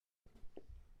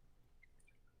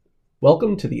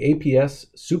Welcome to the APS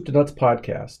Soup to Nuts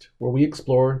podcast, where we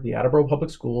explore the Attleboro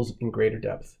Public Schools in greater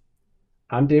depth.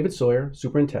 I'm David Sawyer,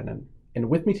 Superintendent, and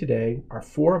with me today are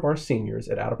four of our seniors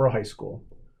at Attleboro High School,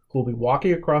 who will be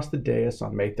walking across the dais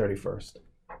on May 31st.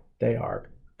 They are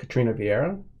Katrina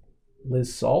Vieira,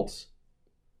 Liz Saltz,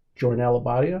 Jornell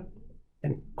Abadia,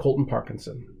 and Colton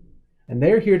Parkinson. And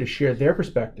they are here to share their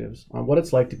perspectives on what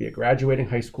it's like to be a graduating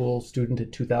high school student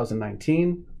in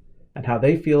 2019 and how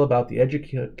they feel about the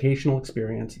educational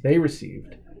experience they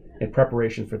received in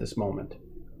preparation for this moment,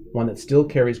 one that still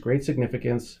carries great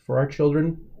significance for our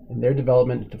children and their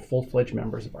development into full-fledged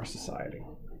members of our society.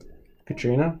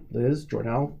 Katrina, Liz,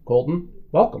 Jornell, Colton,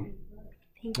 welcome.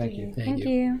 Thank you. Thank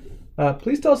you.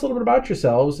 Please tell us a little bit about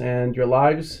yourselves and your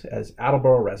lives as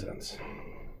Attleboro residents.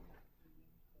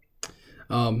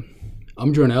 I'm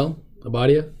Jornell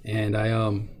Abadia, and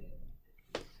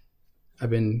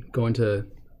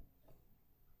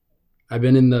I've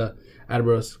been in the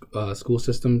Attleboro school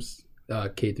systems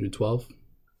K through 12,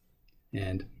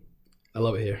 and I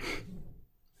love it here.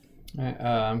 All right,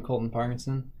 I'm Colton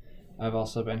Parkinson. I've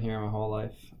also been here my whole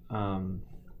life. I'm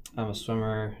a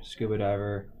swimmer, scuba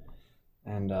diver,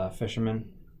 and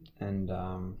fisherman, and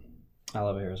I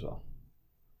love it here as well.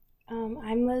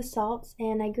 I'm Liz Saltz,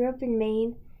 and I grew up in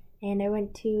Maine, and I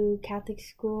went to Catholic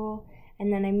school,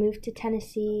 and then I moved to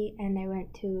Tennessee, and I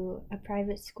went to a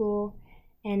private school,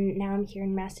 and now I'm here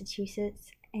in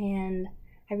Massachusetts, and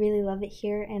I really love it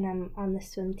here, and I'm on the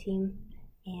swim team,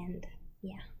 and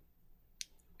yeah.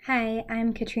 Hi,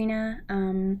 I'm Katrina.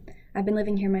 I've been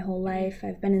living here my whole life.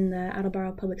 I've been in the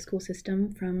Attleboro Public School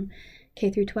System from K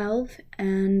through 12,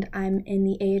 and I'm in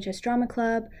the AHS Drama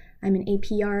Club. I'm in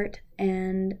AP Art,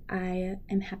 and I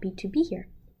am happy to be here.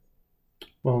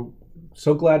 Well,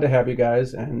 so glad to have you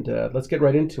guys, and let's get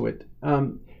right into it.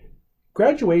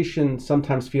 Graduation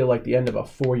sometimes feel like the end of a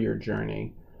 4-year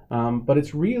journey, but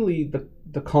it's really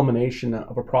the culmination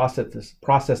of a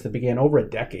process that began over a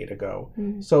decade ago.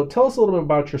 Mm-hmm. So tell us a little bit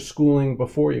about your schooling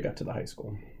before you got to the high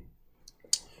school.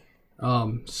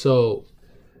 So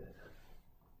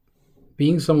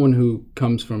being someone who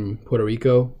comes from Puerto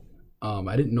Rico,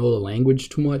 I didn't know the language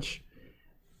too much.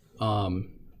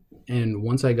 And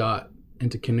once I got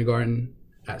into kindergarten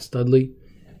at Studley,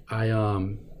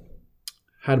 I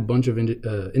had a bunch of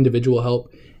individual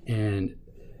help, and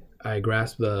I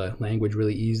grasped the language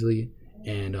really easily.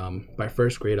 And by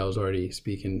first grade, I was already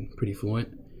speaking pretty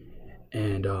fluent.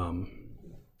 And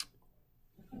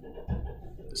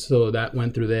so that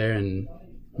went through there. And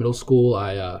middle school,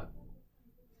 I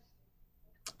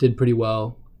did pretty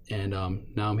well. And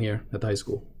now I'm here at the high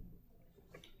school.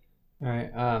 All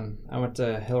right. I went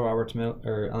to Hill Roberts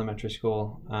Elementary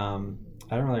School.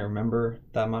 I don't really remember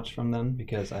that much from them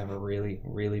because I have a really,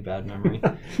 really bad memory.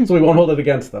 So we won't hold it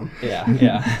against them.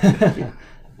 Yeah.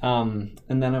 And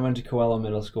then I went to Coelho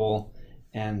Middle School,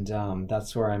 and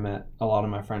that's where I met a lot of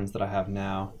my friends that I have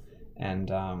now, and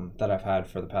that I've had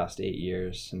for the past 8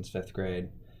 years since 5th grade.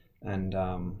 And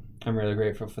I'm really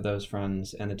grateful for those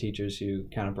friends and the teachers who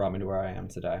kind of brought me to where I am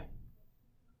today.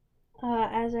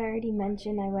 As I already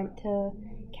mentioned, I went to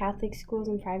Catholic schools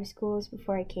and private schools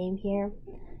before I came here,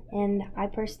 and I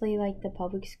personally like the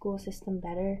public school system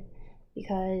better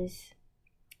because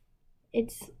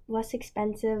it's less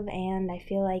expensive, and I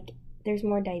feel like there's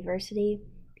more diversity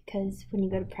because when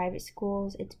you go to private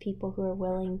schools, it's people who are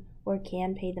willing or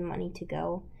can pay the money to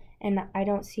go, and I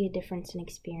don't see a difference in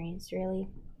experience really.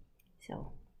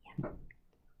 So, yeah.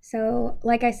 So,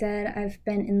 like I said, I've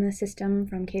been in the system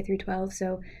from K through 12,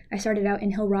 so I started out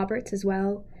in Hill Roberts as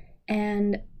well,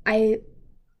 and I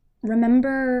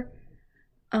remember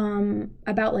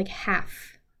about like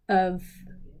half of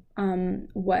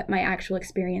what my actual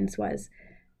experience was,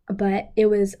 but it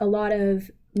was a lot of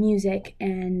music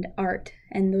and art,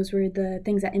 and those were the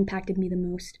things that impacted me the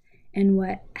most, and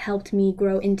what helped me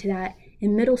grow into that.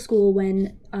 In middle school,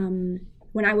 when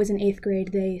I was in 8th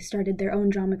grade, they started their own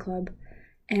drama club,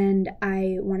 and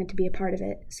I wanted to be a part of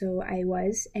it, so I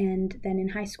was. And then in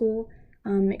high school,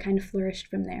 it kind of flourished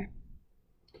from there.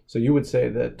 So you would say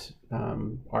that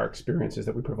our experiences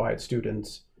that we provide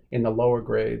students in the lower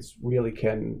grades really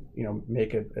can,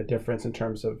 make a difference in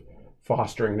terms of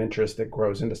fostering an interest that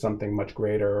grows into something much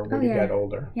greater when you get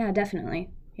older. Yeah,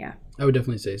 definitely. Yeah. I would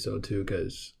definitely say so too,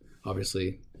 because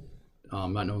obviously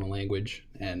not knowing the language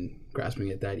and grasping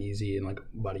it that easy in like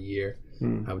about a year,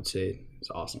 I would say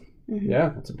it's awesome. Mm-hmm. Yeah,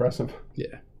 that's impressive.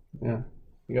 Yeah.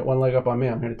 You got one leg up on me,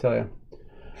 I'm here to tell you.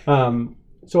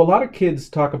 So a lot of kids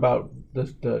talk about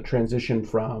the transition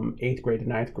from 8th grade to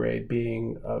 9th grade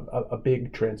being a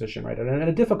big transition, right? And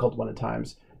a difficult one at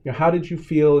times. How did you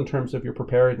feel in terms of your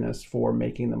preparedness for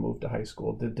making the move to high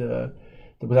school? Did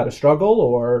Was that a struggle,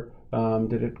 or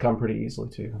did it come pretty easily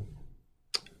to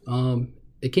you?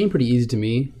 It came pretty easy to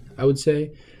me, I would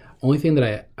say. Only thing that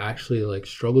I actually like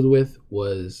struggled with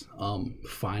was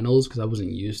finals, because I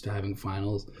wasn't used to having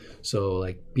finals. So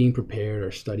like being prepared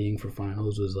or studying for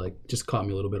finals was like just caught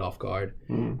me a little bit off guard.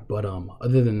 But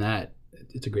other than that,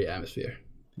 it's a great atmosphere.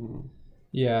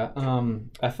 Yeah,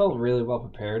 I felt really well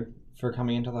prepared for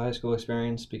coming into the high school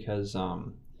experience because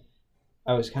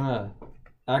I was I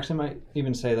actually might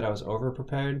even say that I was over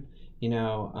prepared. You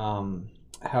know,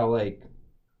 how like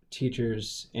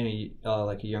teachers in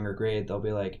like a younger grade, they'll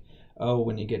be like, oh,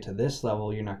 when you get to this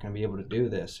level, you're not going to be able to do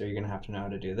this, or you're going to have to know how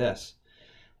to do this.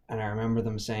 And I remember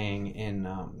them saying in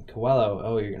Coelho,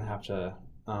 oh, you're going to have to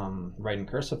write in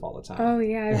cursive all the time. Oh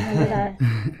yeah, I remember that.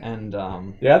 And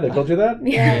Yeah, they told you that?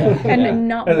 Yeah, and Yeah.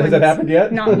 not Has once. that happened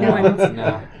yet? Not once.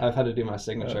 no, I've had to do my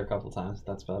signature a couple times.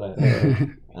 That's about it.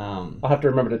 I'll have to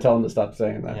remember to tell them to stop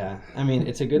saying that. Yeah, I mean,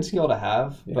 it's a good skill to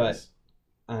have, Yes.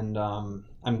 and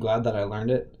I'm glad that I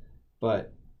learned it,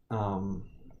 but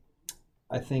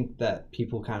I think that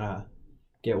people kind of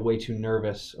get way too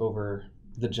nervous over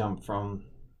the jump from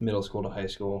middle school to high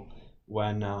school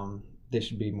when they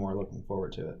should be more looking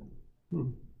forward to it.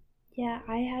 Yeah,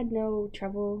 I had no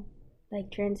trouble like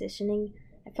transitioning.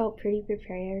 I felt pretty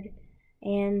prepared,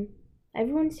 and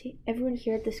everyone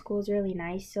here at the school is really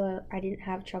nice, so I didn't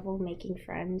have trouble making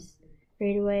friends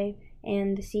right away.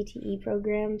 And the CTE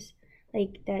programs,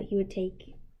 like that you would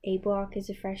take A block as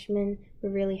a freshman, were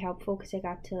really helpful because I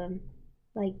got to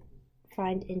like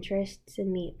find interests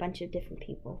and meet a bunch of different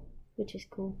people, which is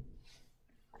cool.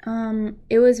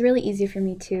 It was really easy for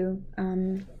me too.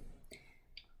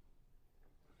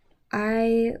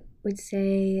 I would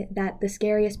say that the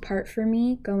scariest part for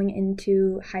me going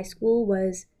into high school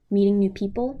was meeting new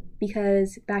people,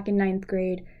 because back in 9th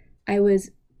grade, I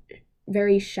was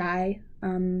very shy.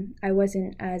 I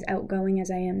wasn't as outgoing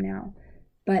as I am now,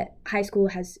 but high school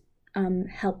has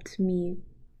helped me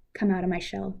come out of my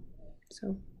shell,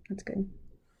 so that's good.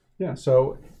 Yeah.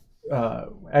 So,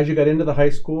 as you got into the high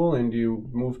school and you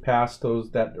moved past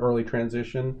that early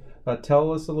transition,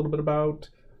 tell us a little bit about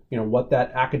what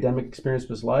that academic experience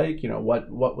was like.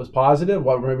 What was positive.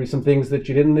 What were maybe some things that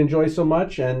you didn't enjoy so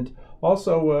much, and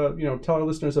also tell our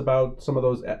listeners about some of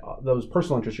those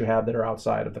personal interests you have that are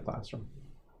outside of the classroom.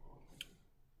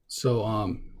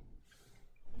 So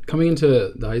coming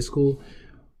into the high school,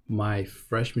 my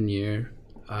freshman year,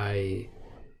 I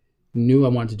knew I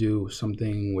wanted to do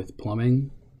something with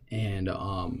plumbing, and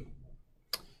I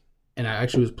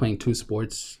actually was playing 2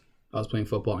 sports. I was playing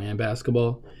football and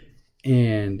basketball,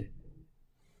 and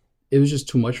it was just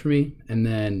too much for me. And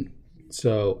then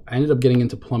so I ended up getting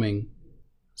into plumbing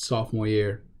sophomore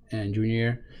year and junior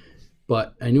year,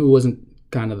 but I knew it wasn't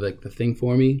kind of like the thing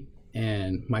for me.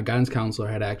 And my guidance counselor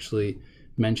had actually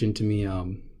mentioned to me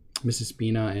Mrs.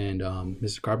 Spina and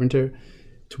Mr. Carpenter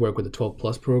to work with the 12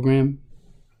 Plus program.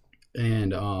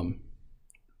 And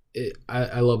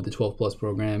I love the 12 Plus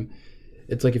program.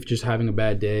 It's like if you're just having a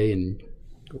bad day and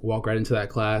walk right into that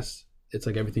class, it's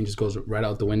like everything just goes right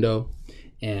out the window.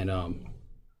 And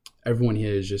everyone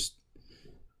here is just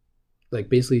like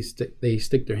basically they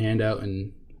stick their hand out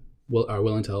and are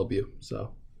willing to help you.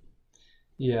 So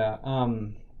Yeah.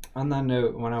 On that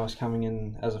note, when I was coming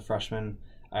in as a freshman,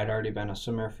 I'd already been a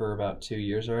swimmer for about 2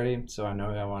 years already, so I know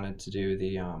I wanted to do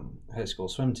the high school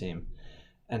swim team.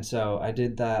 And so I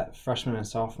did that freshman and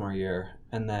sophomore year,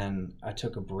 and then I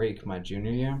took a break my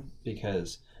junior year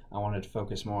because I wanted to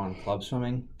focus more on club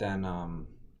swimming than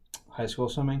high school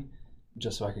swimming,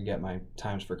 just so I could get my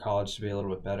times for college to be a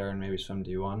little bit better and maybe swim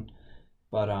D1.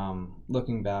 But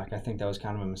looking back, I think that was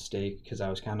kind of a mistake because I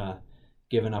was kind of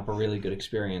giving up a really good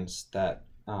experience that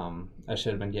I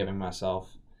should have been giving myself.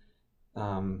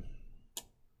 And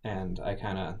I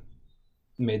kind of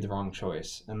made the wrong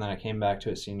choice. And then I came back to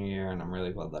it senior year, and I'm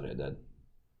really glad that I did.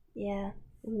 Yeah,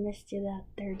 we missed you that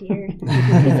 3rd year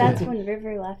because that's when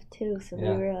River left too. So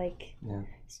Yeah. we were like Yeah.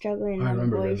 struggling I on the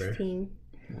remember boys River. team.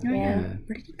 Oh Yeah. yeah.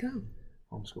 Where did he go?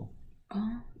 Homeschool.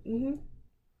 Oh.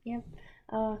 Yep.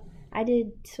 I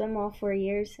did swim all 4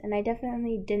 years, and I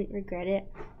definitely didn't regret it.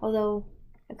 Although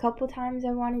a couple times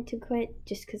I wanted to quit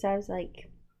just because I was like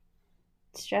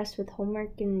stressed with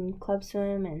homework and club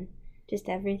swim and just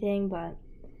everything. But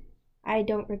I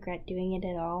don't regret doing it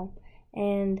at all.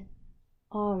 And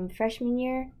freshman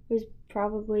year was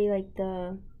probably like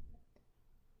the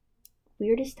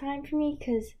weirdest time for me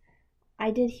because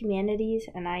I did humanities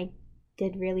and I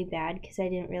did really bad because I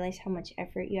didn't realize how much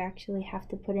effort you actually have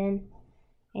to put in.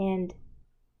 And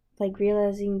like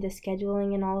realizing the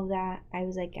scheduling and all of that, I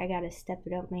was like, I gotta step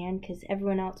it up, man, because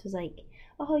everyone else was like,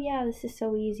 oh yeah, this is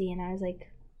so easy, and I was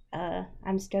like,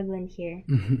 I'm struggling here.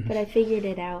 But I figured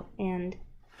it out, and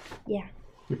yeah.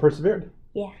 You persevered.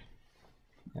 Yeah.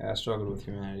 Yeah, I struggled with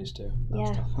humanities too. That Yeah.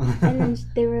 was tough. And then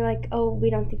they were like, oh, we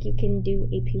don't think you can do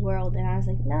AP World. And I was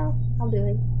like, no, I'll do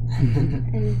it.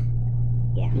 And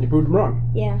And you proved them wrong.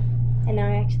 yeah. And now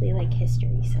I actually like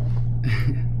history, so.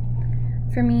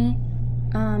 For me,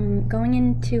 going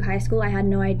into high school, I had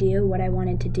no idea what I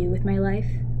wanted to do with my life,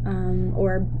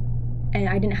 and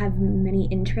I didn't have many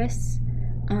interests.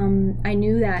 I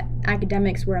knew that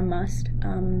academics were a must,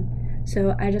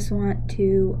 so I just want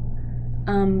to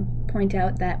point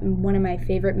out that one of my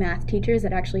favorite math teachers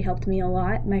that actually helped me a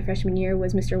lot my freshman year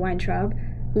was Mr. Weintraub,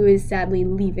 who is sadly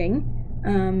leaving.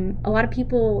 A lot of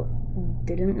people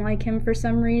didn't like him for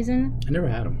some reason. I never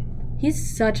had him.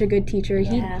 He's such a good teacher.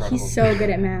 Yeah. He's so good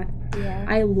at math. Yeah.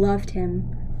 I loved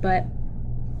him, but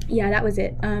yeah, that was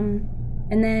it. And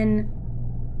then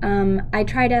I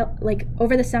tried out, like,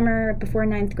 over the summer before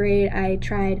 9th grade, I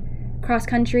tried cross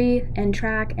country and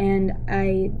track, and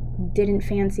I didn't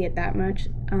fancy it that much.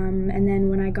 And then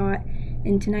when I got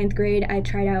into 9th grade, I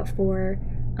tried out for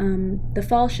the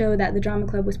fall show that the drama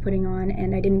club was putting on,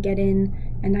 and I didn't get in,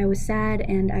 and I was sad,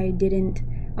 and I didn't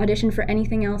audition for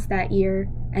anything else that year.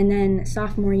 And then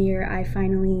sophomore year, I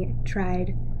finally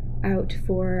tried out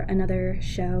for another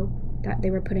show that they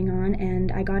were putting on,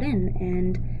 and I got in.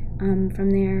 And from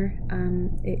there,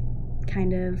 it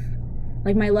kind of,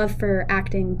 like, my love for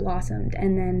acting blossomed.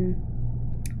 And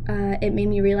then it made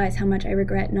me realize how much I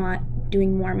regret not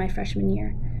doing more my freshman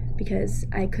year, because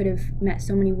I could have met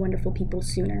so many wonderful people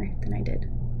sooner than I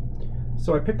did.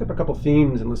 So I picked up a couple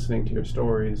themes in listening to your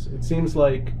stories. It seems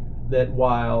like that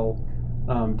while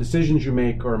decisions you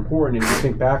make are important, and you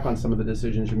think back on some of the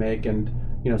decisions you make, and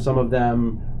some of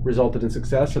them resulted in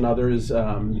success, and others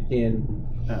in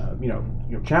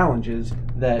challenges,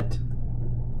 that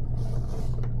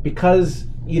because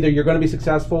either you're going to be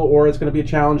successful or it's going to be a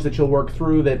challenge that you'll work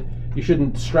through, that you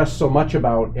shouldn't stress so much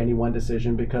about any one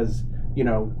decision, because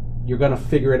you're going to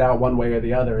figure it out one way or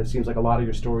the other. It seems like a lot of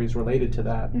your stories related to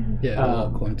that. Yeah, it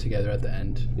all came together at the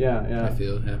end. Yeah. I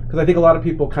feel, yeah. Because I think a lot of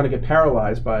people kind of get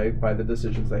paralyzed by the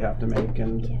decisions they have to make,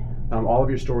 and all of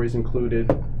your stories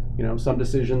included, some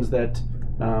decisions that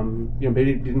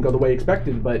maybe didn't go the way you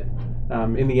expected, but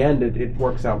in the end it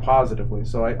works out positively.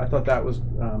 So I thought that was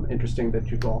interesting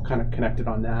that you've all kind of connected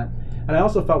on that. And I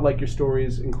also felt like your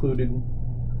stories included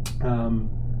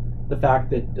the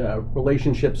fact that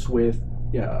relationships with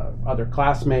other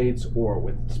classmates or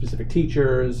with specific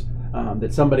teachers,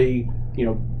 that somebody,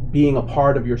 being a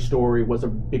part of your story was a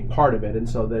big part of it. And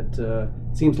so that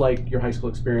it seems like your high school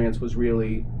experience was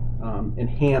really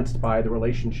enhanced by the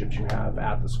relationships you have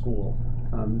at the school.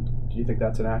 Do you think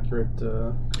that's an accurate?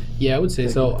 Yeah, I would say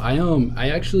so. I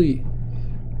actually,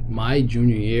 my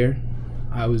junior year,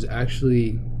 I was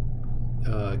actually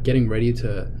getting ready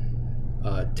to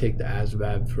take the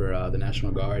ASVAB for the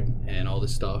National Guard and all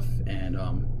this stuff, and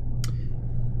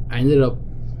I ended up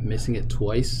missing it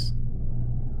twice,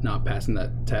 not passing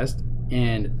that test,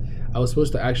 and I was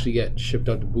supposed to actually get shipped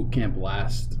out to boot camp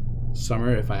last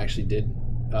summer if I actually did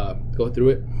go through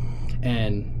it,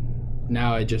 and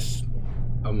now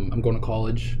I'm going to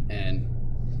college, and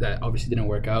that obviously didn't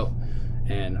work out,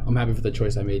 and I'm happy for the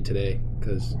choice I made today,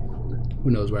 because who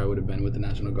knows where I would have been with the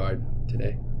National Guard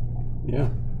today. Yeah.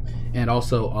 And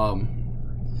also,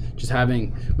 just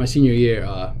having my senior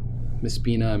year, Miss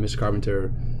Spina and Miss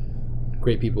Carpenter,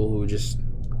 great people who just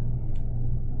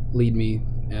lead me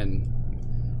and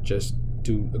just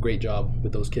do a great job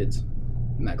with those kids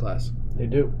in that class. They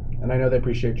do. And I know they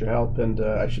appreciate your help, and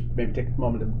I should maybe take a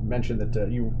moment to mention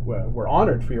that you were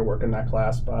honored for your work in that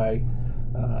class by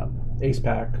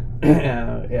ACEPAC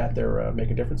at their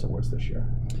Make a Difference Awards this year.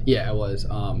 Yeah, I was.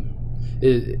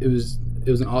 It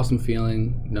was an awesome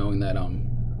feeling knowing that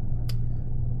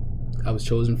I was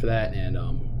chosen for that, and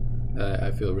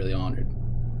I feel really honored.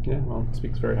 Yeah, well, it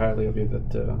speaks very highly of you that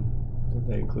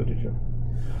they included you.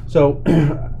 So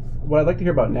what I'd like to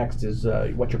hear about next is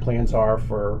what your plans are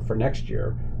for next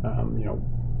year.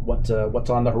 What's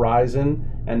on the horizon,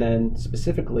 and then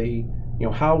specifically,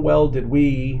 how well did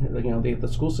we, the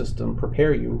school system,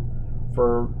 prepare you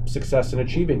for success in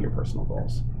achieving your personal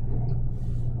goals?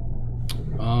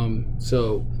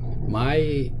 So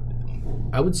I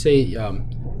would say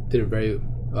did a very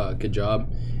good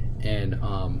job, and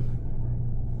I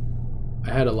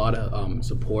had a lot of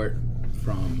support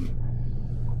from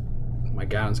my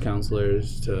guidance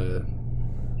counselors to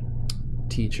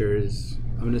teachers.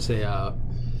 I'm going to say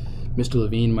Mr.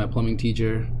 Levine, my plumbing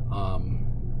teacher,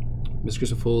 Ms.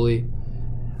 Crisafoli,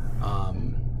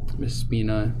 Ms.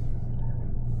 Spina,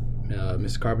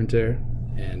 Ms. Carpenter,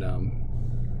 and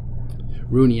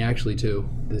Rooney actually too.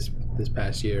 This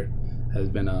past year has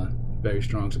been a very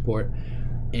strong support,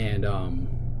 and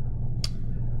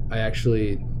I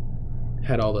actually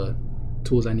had all the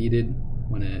tools I needed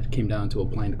when it came down to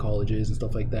applying to colleges and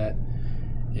stuff like that,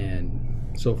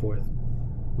 and so forth.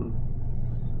 All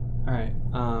right.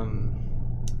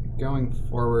 Going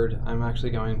forward, I'm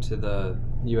actually going to the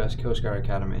U.S. Coast Guard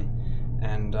Academy,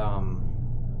 and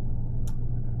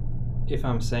if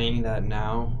I'm saying that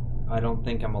now, I don't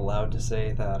think I'm allowed to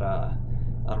say that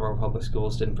Attleboro Public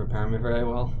Schools didn't prepare me very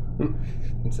well,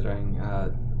 considering.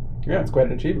 Yeah, it's quite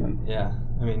an achievement. Yeah,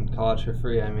 I mean, college for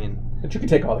free. I mean, but you can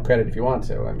take all the credit if you want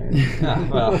to. I mean, yeah,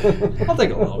 well, I'll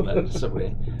take a little bit,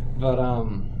 simply. But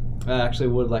I actually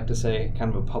would like to say kind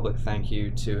of a public thank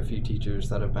you to a few teachers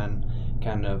that have been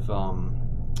kind of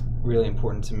really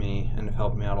important to me and have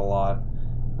helped me out a lot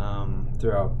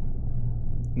throughout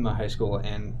my high school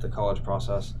and the college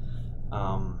process.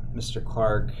 Mr.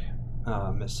 Clark,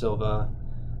 Miss Silva,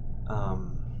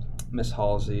 Miss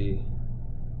Halsey,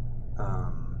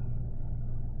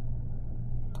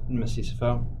 Miss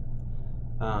Isifo.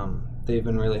 They've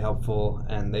been really helpful,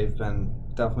 and they've been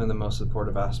definitely the most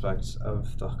supportive aspects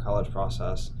of the college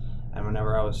process. And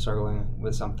whenever I was struggling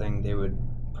with something, they would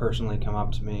personally come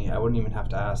up to me. I wouldn't even have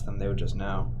to ask them, they would just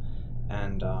know.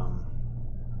 And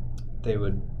they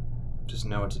would just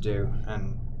know what to do.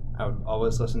 And I would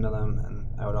always listen to them, and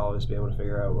I would always be able to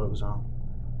figure out what was wrong.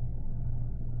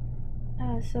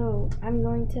 So I'm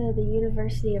going to the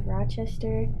University of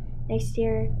Rochester next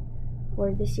year,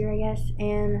 or this year I guess,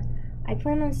 and I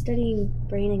plan on studying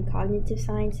brain and cognitive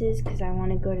sciences because I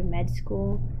want to go to med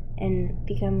school and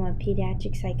become a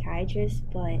pediatric psychiatrist,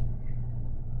 but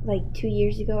like 2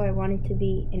 years ago I wanted to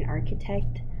be an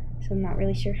architect, so I'm not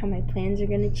really sure how my plans are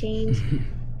going to change,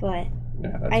 but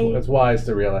yeah, that's wise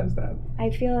to realize that. I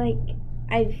feel like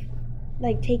I've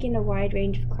taken a wide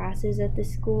range of classes at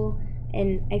this school,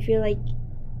 and I feel like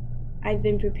I've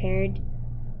been prepared,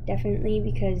 definitely,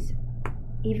 because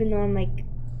even though I'm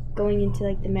going into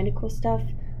the medical stuff,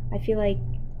 I feel like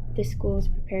this school has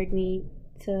prepared me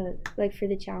to for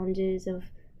the challenges of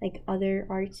other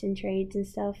arts and trades and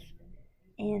stuff.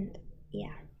 And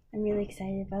yeah, I'm really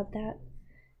excited about that.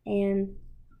 And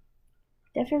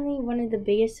definitely one of the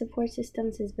biggest support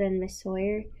systems has been Miss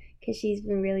Sawyer, because she's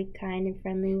been really kind and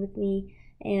friendly with me.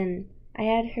 And I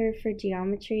had her for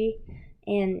geometry,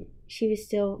 and she was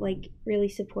still really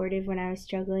supportive when I was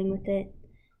struggling with it,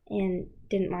 and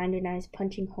didn't mind when I was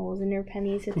punching holes in her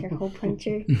pennies with her hole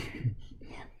puncher.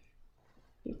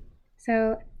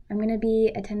 So I'm going to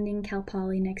be attending Cal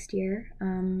Poly next year.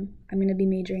 I'm going to be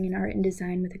majoring in art and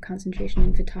design with a concentration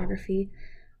in photography.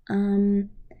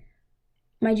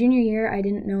 My junior year, I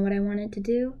didn't know what I wanted to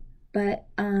do, but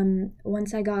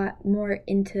once I got more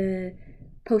into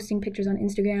posting pictures on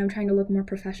Instagram, trying to look more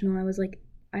professional, I was like,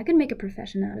 I could make a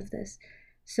profession out of this.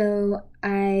 So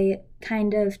I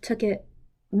kind of took it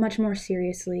much more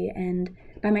seriously, and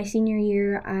by my senior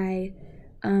year, I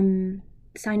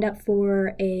signed up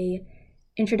for a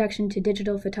Introduction to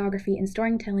Digital Photography and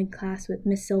Storytelling class with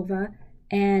Miss Silva,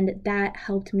 and that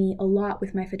helped me a lot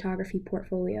with my photography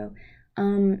portfolio.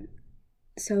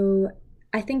 So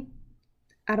I think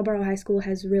Attleboro High School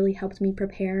has really helped me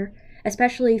prepare,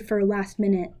 especially for last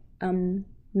minute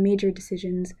major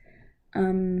decisions,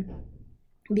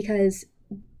 because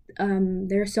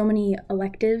there are so many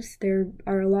electives. There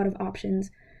are a lot of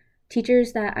options.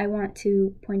 Teachers that I want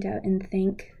to point out and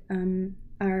thank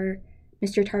are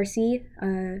Mr. Tarsi,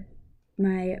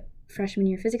 my freshman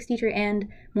year physics teacher, and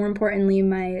more importantly,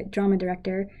 my drama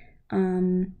director,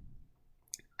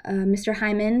 Mr.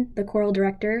 Hyman, the choral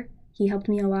director. He helped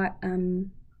me a lot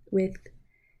with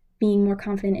being more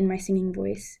confident in my singing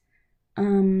voice.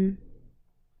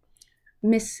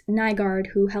 Miss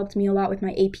Nygaard, who helped me a lot with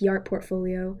my AP art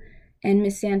portfolio, and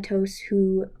Miss Santos,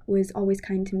 who was always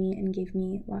kind to me and gave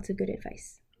me lots of good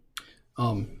advice.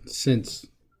 Since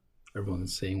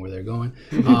everyone's saying where they're going,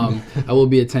 I will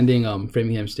be attending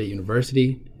Framingham State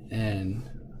University, and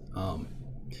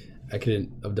I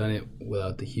couldn't have done it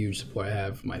without the huge support I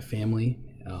have from my family,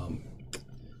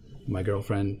 my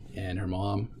girlfriend and her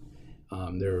mom.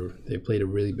 They played a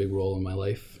really big role in my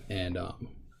life, and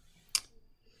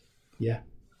yeah.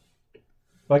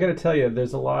 Well, I got to tell you,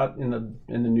 there's a lot in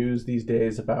the news these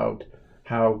days about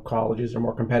how colleges are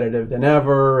more competitive than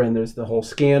ever, and there's the whole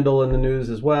scandal in the news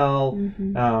as well.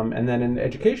 Mm-hmm. And then in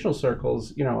educational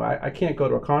circles, I can't go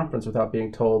to a conference without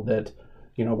being told that,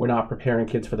 we're not preparing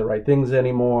kids for the right things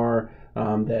anymore,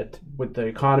 that with the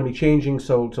economy changing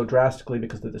so drastically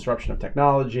because of the disruption of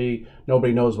technology,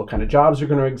 nobody knows what kind of jobs are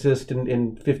going to exist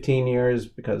in 15 years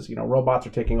because, robots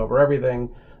are taking over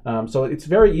everything. So it's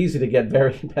very easy to get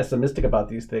very pessimistic about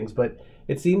these things, but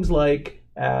it seems like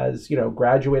as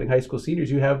graduating high school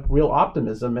seniors, you have real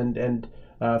optimism and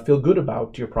feel good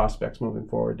about your prospects moving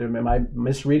forward. Am I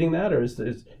misreading that, or is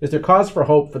there cause for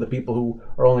hope for the people who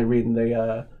are only reading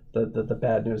the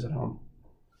bad news at home?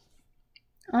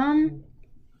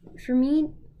 For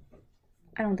me,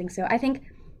 I don't think so. I think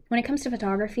when it comes to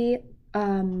photography,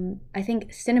 I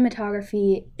think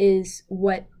cinematography is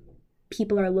what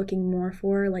people are looking more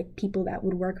for, like people that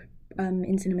would work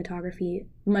in cinematography,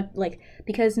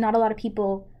 because not a lot of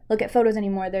people look at photos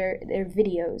anymore. They're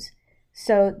videos.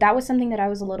 So that was something that I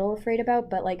was a little afraid about,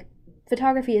 but like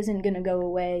photography isn't going to go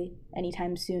away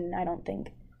anytime soon, I don't think.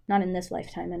 Not in this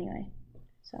lifetime anyway.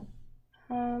 So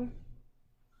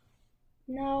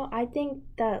no, I think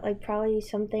that like probably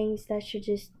some things that should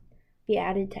just be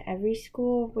added to every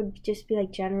school would just be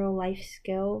like general life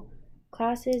skill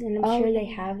classes, and I'm sure they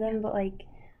have them, but like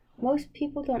most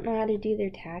people don't know how to do their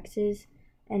taxes,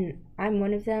 and I'm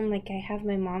one of them. Like I have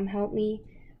my mom help me,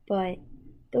 but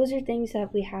those are things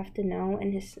that we have to know.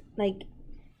 And it's like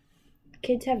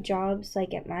kids have jobs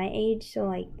like at my age, so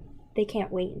like they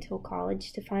can't wait until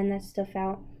college to find that stuff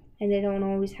out, and they don't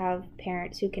always have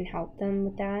parents who can help them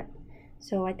with that.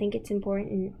 So I think it's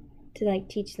important to like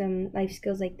teach them life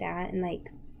skills like that, and like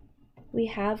we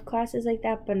have classes like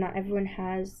that, but not everyone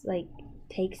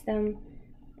takes them,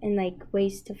 and like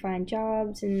ways to find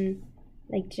jobs and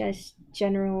like just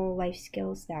general life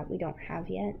skills that we don't have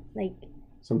yet. Like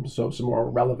some more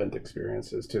relevant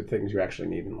experiences to things you actually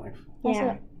need in life.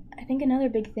 Also, I think another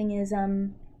big thing is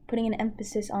putting an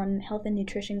emphasis on health and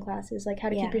nutrition classes, like how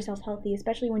to keep yourself healthy,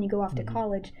 especially when you go off to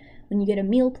college. When you get a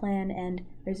meal plan and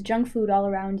there's junk food all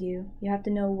around you, you have to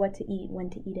know what to eat, when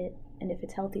to eat it, and if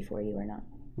it's healthy for you or not.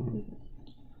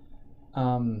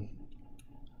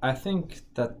 I think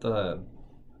that the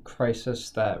crisis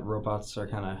that robots are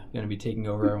kind of going to be taking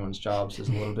over everyone's jobs is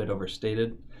a little bit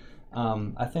overstated.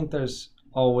 I think there's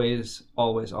always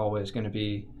going to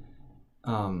be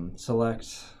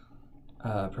select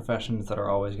professions that are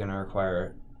always going to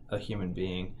require a human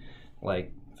being,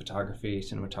 like photography,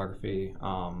 cinematography,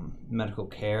 medical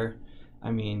care. I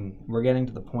mean, we're getting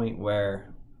to the point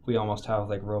where we almost have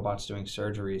like robots doing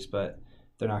surgeries, but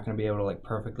they're not going to be able to like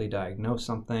perfectly diagnose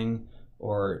something,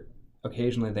 or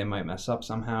occasionally they might mess up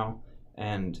somehow,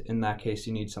 and in that case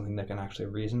you need something that can actually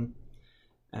reason.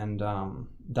 And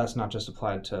that's not just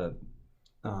applied to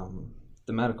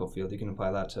the medical field. You can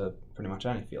apply that to pretty much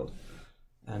any field.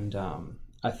 And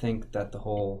I think that the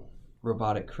whole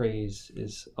robotic craze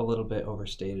is a little bit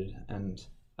overstated, and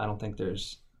I don't think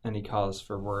there's any cause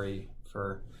for worry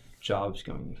for jobs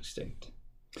going extinct.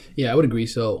 Yeah, I would agree.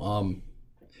 So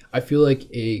I feel like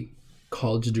a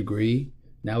college degree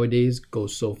nowadays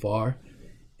goes so far,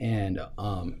 and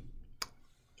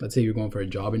let's say you're going for a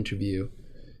job interview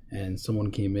and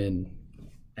someone came in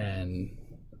and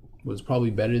was probably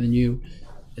better than you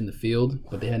in the field,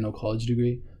 but they had no college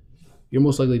degree. You're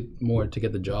most likely more to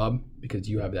get the job because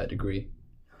you have that degree.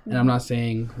 And I'm not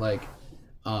saying like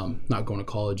not going to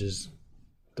college is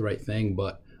the right thing,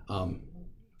 but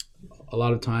a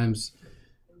lot of times,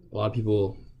 a lot of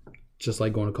people just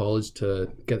like going to college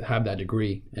to have that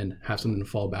degree and have something to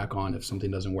fall back on if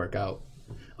something doesn't work out.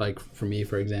 Like for me,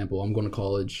 for example, I'm going to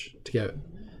college to get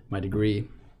my degree,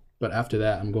 but after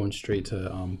that, I'm going straight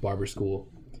to barber school,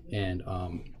 and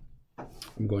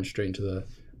I'm going straight into the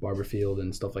barber field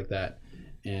and stuff like that,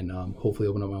 and hopefully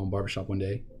open up my own barbershop one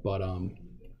day. But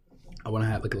I want to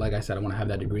have, like I said, I want to have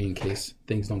that degree in case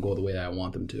things don't go the way that I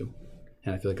want them to,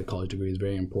 and I feel like a college degree is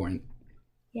very important.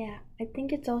 Yeah, I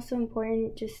think it's also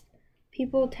important. Just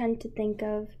people tend to think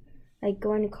of like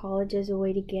going to college as a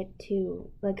way to get to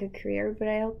like a career, but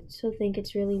I also think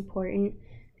it's really important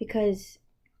because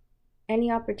any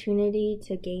opportunity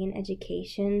to gain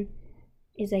education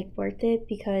is like worth it,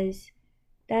 because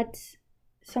that's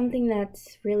something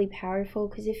that's really powerful.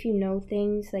 Because if you know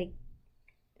things, like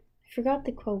I forgot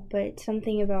the quote, but it's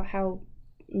something about how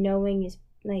knowing is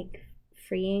like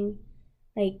freeing.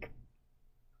 Like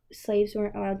slaves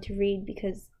weren't allowed to read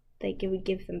because like it would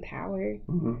give them power.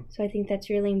 So I think that's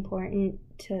really important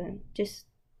to just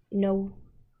know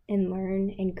and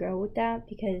learn and grow with that,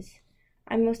 because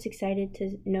I'm most excited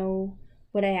to know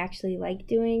what I actually like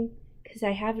doing, because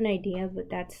I have an idea, but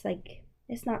that's like,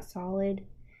 it's not solid.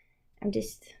 I'm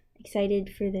just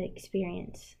excited for the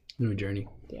experience. New journey.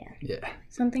 Yeah.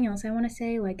 Something else I want to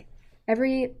say, like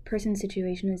every person's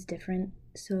situation is different.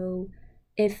 So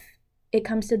if it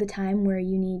comes to the time where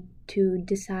you need to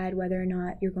decide whether or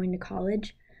not you're going to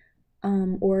college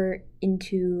or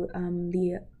into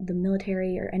the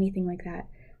military or anything like that,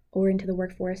 or into the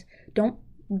workforce, don't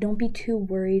don't be too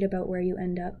worried about where you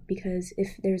end up, because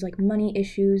if there's like money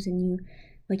issues and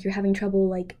you're having trouble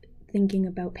like thinking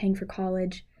about paying for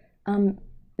college,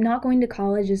 not going to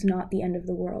college is not the end of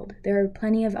the world. There are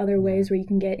plenty of other ways where you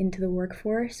can get into the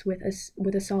workforce with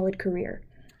a solid career.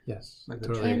 Yes, I Like the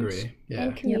totally trades. agree. Yeah.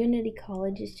 And community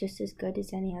college is just as good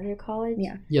as any other college.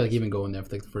 Yeah. Yeah, like even going there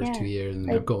for like the first Yeah. 2 years and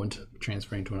then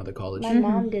transferring to another college. My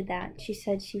mom did that. She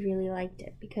said she really liked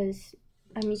it because,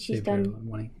 I mean, she's Saved her a done, lot of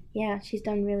money. yeah, she's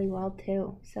done really well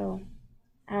too. So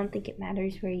I don't think it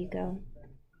matters where you go.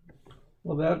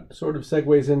 Well, that sort of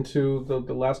segues into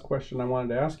the last question I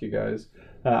wanted to ask you guys.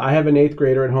 I have an 8th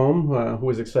grader at home who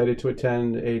is excited to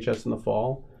attend AHS in the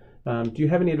fall. Do you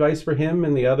have any advice for him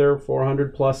and the other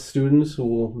 400 plus students who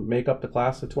will make up the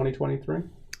class of 2023?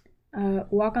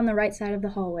 Walk on the right side of the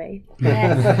hallway.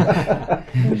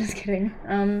 I'm just kidding.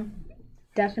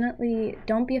 Definitely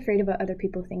don't be afraid of what other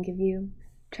people think of you.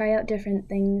 Try out different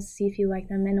things, see if you like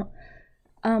them.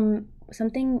 And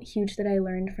something huge that I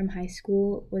learned from high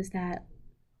school was that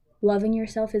loving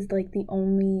yourself is like the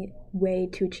only way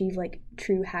to achieve like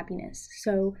true happiness.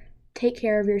 So take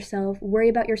care of yourself, worry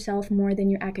about yourself more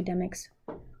than your academics.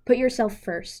 Put yourself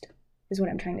first is what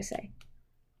I'm trying to say.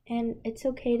 And it's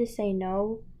okay to say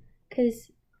no, because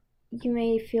you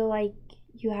may feel like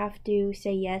you have to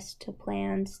say yes to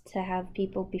plans to have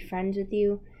people be friends with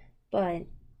you, but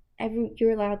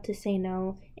you're allowed to say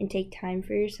no and take time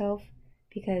for yourself,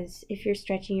 because if you're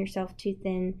stretching yourself too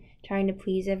thin, trying to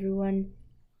please everyone,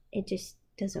 it just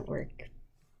doesn't work.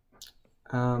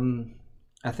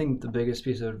 I think the biggest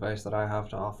piece of advice that I have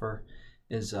to offer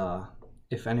is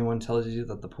if anyone tells you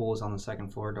that the pool is on the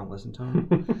 2nd floor, don't listen to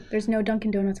them. There's no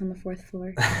Dunkin' Donuts on the 4th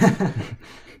floor.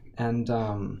 And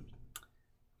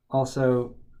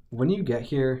also, when you get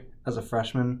here as a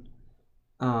freshman,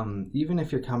 even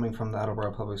if you're coming from the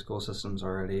Attleboro public school systems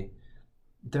already,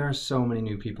 there are so many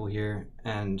new people here,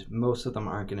 and most of them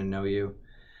aren't going to know you.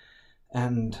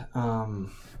 And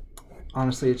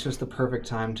honestly, it's just the perfect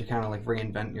time to kind of like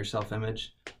reinvent your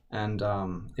self-image. And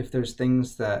if there's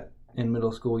things that in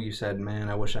middle school you said, man,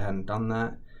 I wish I hadn't done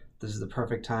that, this is the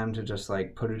perfect time to just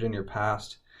like put it in your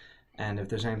past. And if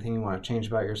there's anything you want to change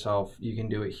about yourself, you can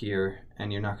do it here,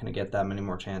 and you're not going to get that many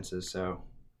more chances, so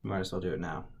you might as well do it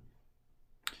now.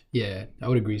 Yeah, I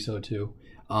would agree so too.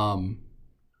 I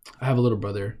have a little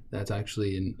brother that's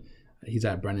actually he's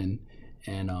at Brennan,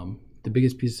 and the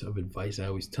biggest piece of advice I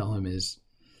always tell him is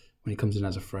when he comes in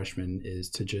as a freshman is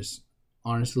to just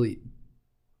honestly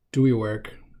do your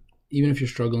work. Even if you're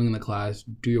struggling in the class,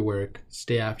 do your work.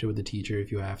 Stay after with the teacher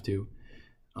if you have to.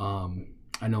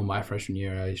 I know my freshman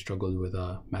year I struggled with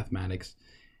mathematics,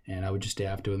 and I would just stay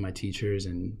after with my teachers,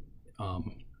 and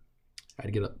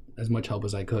I'd get as much help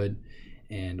as I could.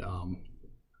 And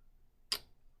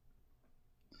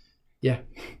yeah.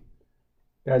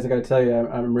 Guys, I got to tell you,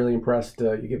 I'm really impressed.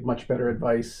 You give much better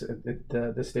advice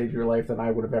at this stage of your life than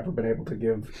I would have ever been able to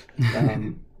give.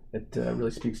 It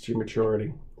really speaks to your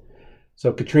maturity.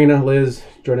 So Katrina, Liz,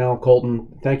 Jornell, Colton,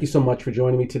 thank you so much for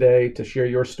joining me today to share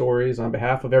your stories. On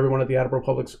behalf of everyone at the Attleboro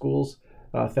Public Schools,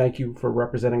 thank you for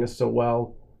representing us so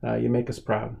well. You make us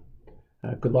proud.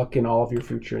 Good luck in all of your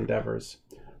future endeavors.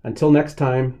 Until next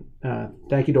time,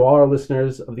 thank you to all our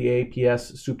listeners of the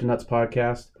APS Soup to Nuts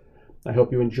podcast. I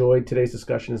hope you enjoyed today's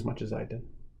discussion as much as I did.